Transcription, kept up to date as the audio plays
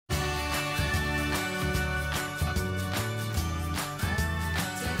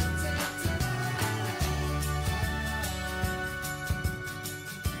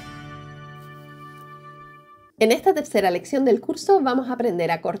En esta tercera lección del curso vamos a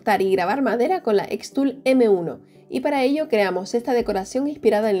aprender a cortar y grabar madera con la Xtool M1 y para ello creamos esta decoración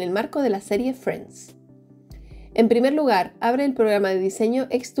inspirada en el marco de la serie Friends. En primer lugar, abre el programa de diseño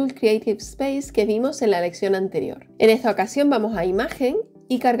Xtool Creative Space que vimos en la lección anterior. En esta ocasión vamos a Imagen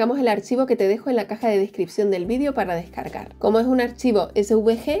y cargamos el archivo que te dejo en la caja de descripción del vídeo para descargar. Como es un archivo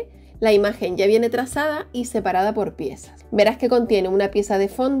SVG, la imagen ya viene trazada y separada por piezas. Verás que contiene una pieza de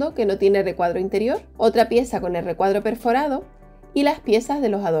fondo que no tiene recuadro interior, otra pieza con el recuadro perforado y las piezas de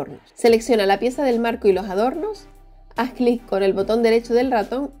los adornos. Selecciona la pieza del marco y los adornos, haz clic con el botón derecho del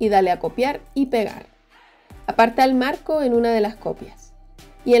ratón y dale a copiar y pegar. Aparta el marco en una de las copias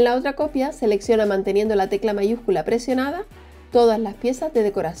y en la otra copia selecciona manteniendo la tecla mayúscula presionada todas las piezas de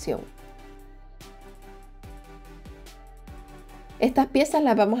decoración. Estas piezas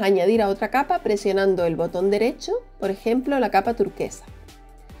las vamos a añadir a otra capa presionando el botón derecho, por ejemplo la capa turquesa.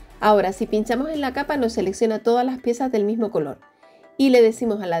 Ahora si pinchamos en la capa nos selecciona todas las piezas del mismo color y le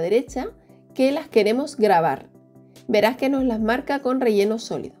decimos a la derecha que las queremos grabar. Verás que nos las marca con relleno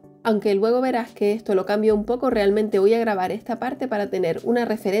sólido. Aunque luego verás que esto lo cambio un poco, realmente voy a grabar esta parte para tener una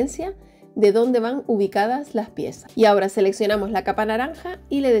referencia de dónde van ubicadas las piezas. Y ahora seleccionamos la capa naranja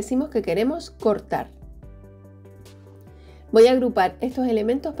y le decimos que queremos cortar. Voy a agrupar estos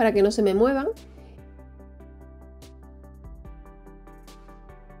elementos para que no se me muevan.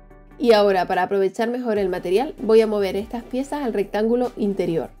 Y ahora, para aprovechar mejor el material, voy a mover estas piezas al rectángulo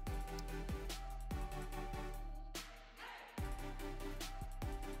interior.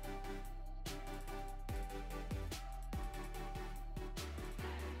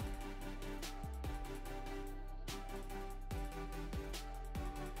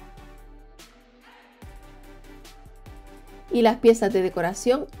 Y las piezas de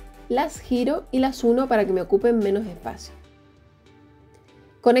decoración las giro y las uno para que me ocupen menos espacio.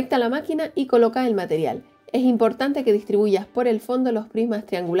 Conecta la máquina y coloca el material. Es importante que distribuyas por el fondo los prismas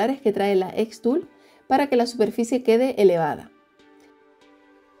triangulares que trae la Xtool para que la superficie quede elevada.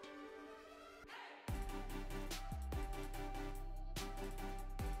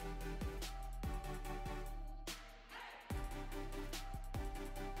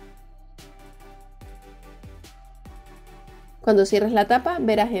 Cuando cierres la tapa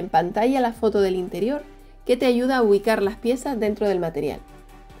verás en pantalla la foto del interior que te ayuda a ubicar las piezas dentro del material.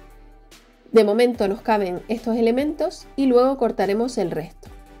 De momento nos caben estos elementos y luego cortaremos el resto.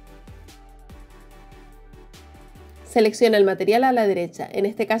 Selecciona el material a la derecha, en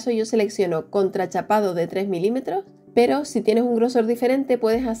este caso yo selecciono contrachapado de 3 milímetros, pero si tienes un grosor diferente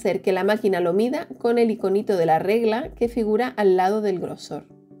puedes hacer que la máquina lo mida con el iconito de la regla que figura al lado del grosor.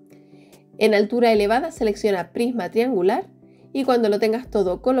 En altura elevada selecciona prisma triangular y cuando lo tengas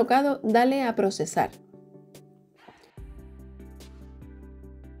todo colocado, dale a procesar.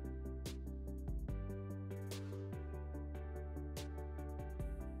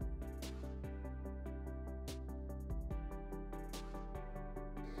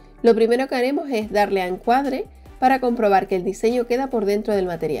 Lo primero que haremos es darle a encuadre para comprobar que el diseño queda por dentro del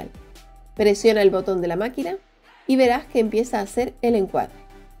material. Presiona el botón de la máquina y verás que empieza a hacer el encuadre.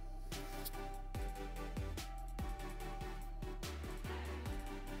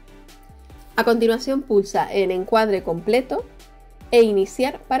 A continuación pulsa en encuadre completo e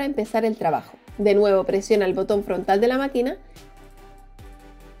iniciar para empezar el trabajo. De nuevo presiona el botón frontal de la máquina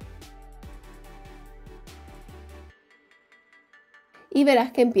y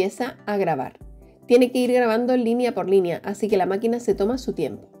verás que empieza a grabar. Tiene que ir grabando línea por línea, así que la máquina se toma su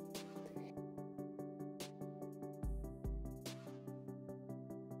tiempo.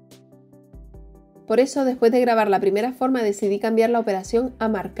 Por eso, después de grabar la primera forma, decidí cambiar la operación a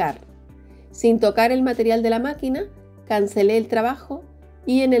marcar. Sin tocar el material de la máquina, cancelé el trabajo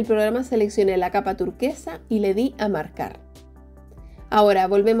y en el programa seleccioné la capa turquesa y le di a marcar. Ahora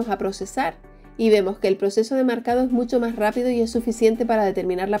volvemos a procesar y vemos que el proceso de marcado es mucho más rápido y es suficiente para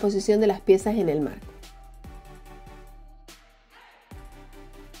determinar la posición de las piezas en el marco.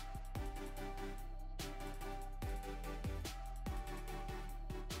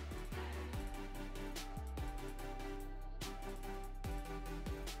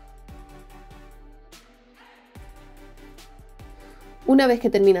 Una vez que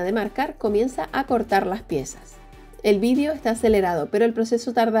termina de marcar, comienza a cortar las piezas. El vídeo está acelerado, pero el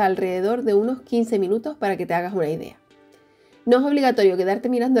proceso tarda alrededor de unos 15 minutos para que te hagas una idea. No es obligatorio quedarte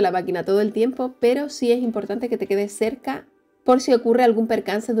mirando la máquina todo el tiempo, pero sí es importante que te quedes cerca por si ocurre algún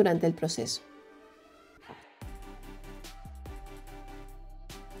percance durante el proceso.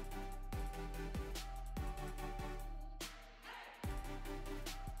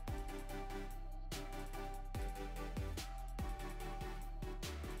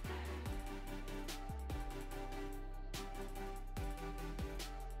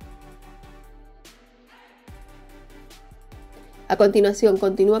 A continuación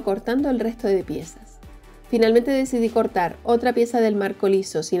continúa cortando el resto de piezas. Finalmente decidí cortar otra pieza del marco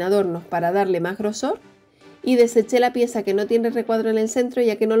liso sin adornos para darle más grosor y deseché la pieza que no tiene recuadro en el centro,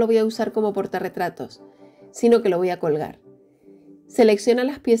 ya que no lo voy a usar como portarretratos, sino que lo voy a colgar. Selecciona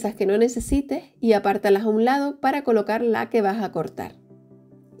las piezas que no necesites y apártalas a un lado para colocar la que vas a cortar.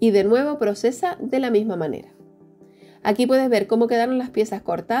 Y de nuevo procesa de la misma manera. Aquí puedes ver cómo quedaron las piezas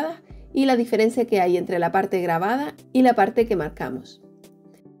cortadas y la diferencia que hay entre la parte grabada y la parte que marcamos.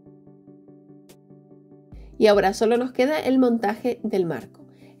 Y ahora solo nos queda el montaje del marco.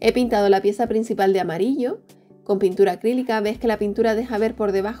 He pintado la pieza principal de amarillo con pintura acrílica. Ves que la pintura deja ver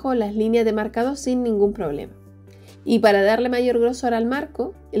por debajo las líneas de marcado sin ningún problema. Y para darle mayor grosor al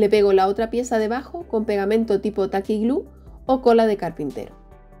marco, le pego la otra pieza debajo con pegamento tipo tacky glue o cola de carpintero.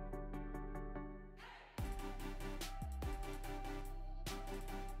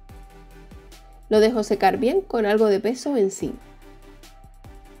 Lo dejo secar bien con algo de peso encima.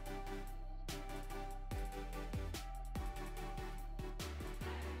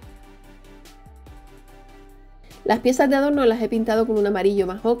 Las piezas de adorno las he pintado con un amarillo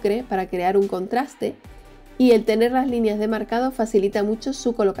más ocre para crear un contraste, y el tener las líneas de marcado facilita mucho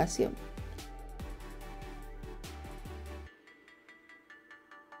su colocación.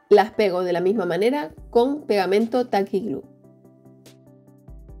 Las pego de la misma manera con pegamento tacky glue.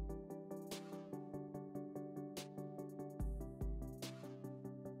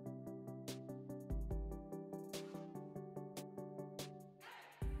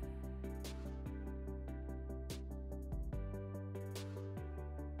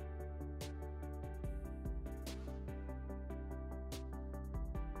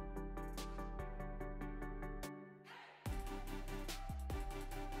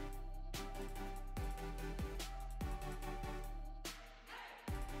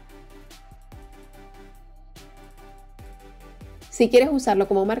 Si quieres usarlo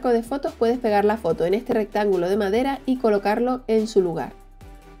como marco de fotos, puedes pegar la foto en este rectángulo de madera y colocarlo en su lugar.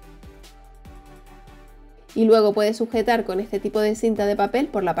 Y luego puedes sujetar con este tipo de cinta de papel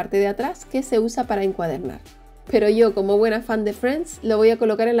por la parte de atrás, que se usa para encuadernar. Pero yo, como buena fan de Friends, lo voy a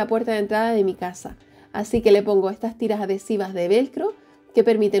colocar en la puerta de entrada de mi casa. Así que le pongo estas tiras adhesivas de velcro que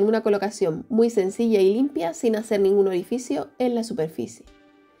permiten una colocación muy sencilla y limpia sin hacer ningún orificio en la superficie.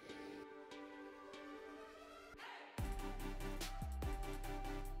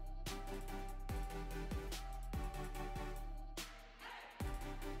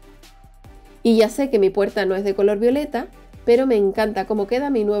 Y ya sé que mi puerta no es de color violeta, pero me encanta cómo queda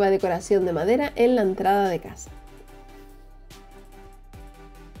mi nueva decoración de madera en la entrada de casa.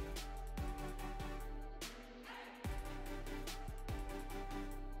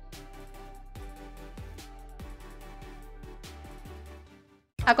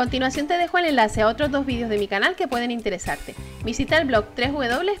 A continuación te dejo el enlace a otros 2 vídeos de mi canal que pueden interesarte. Visita el blog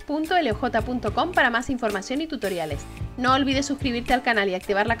www.loj.com para más información y tutoriales. No olvides suscribirte al canal y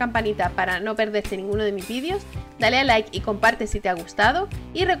activar la campanita para no perderte ninguno de mis vídeos. Dale a like y comparte si te ha gustado.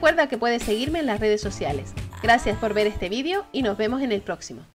 Y recuerda que puedes seguirme en las redes sociales. Gracias por ver este vídeo y nos vemos en el próximo.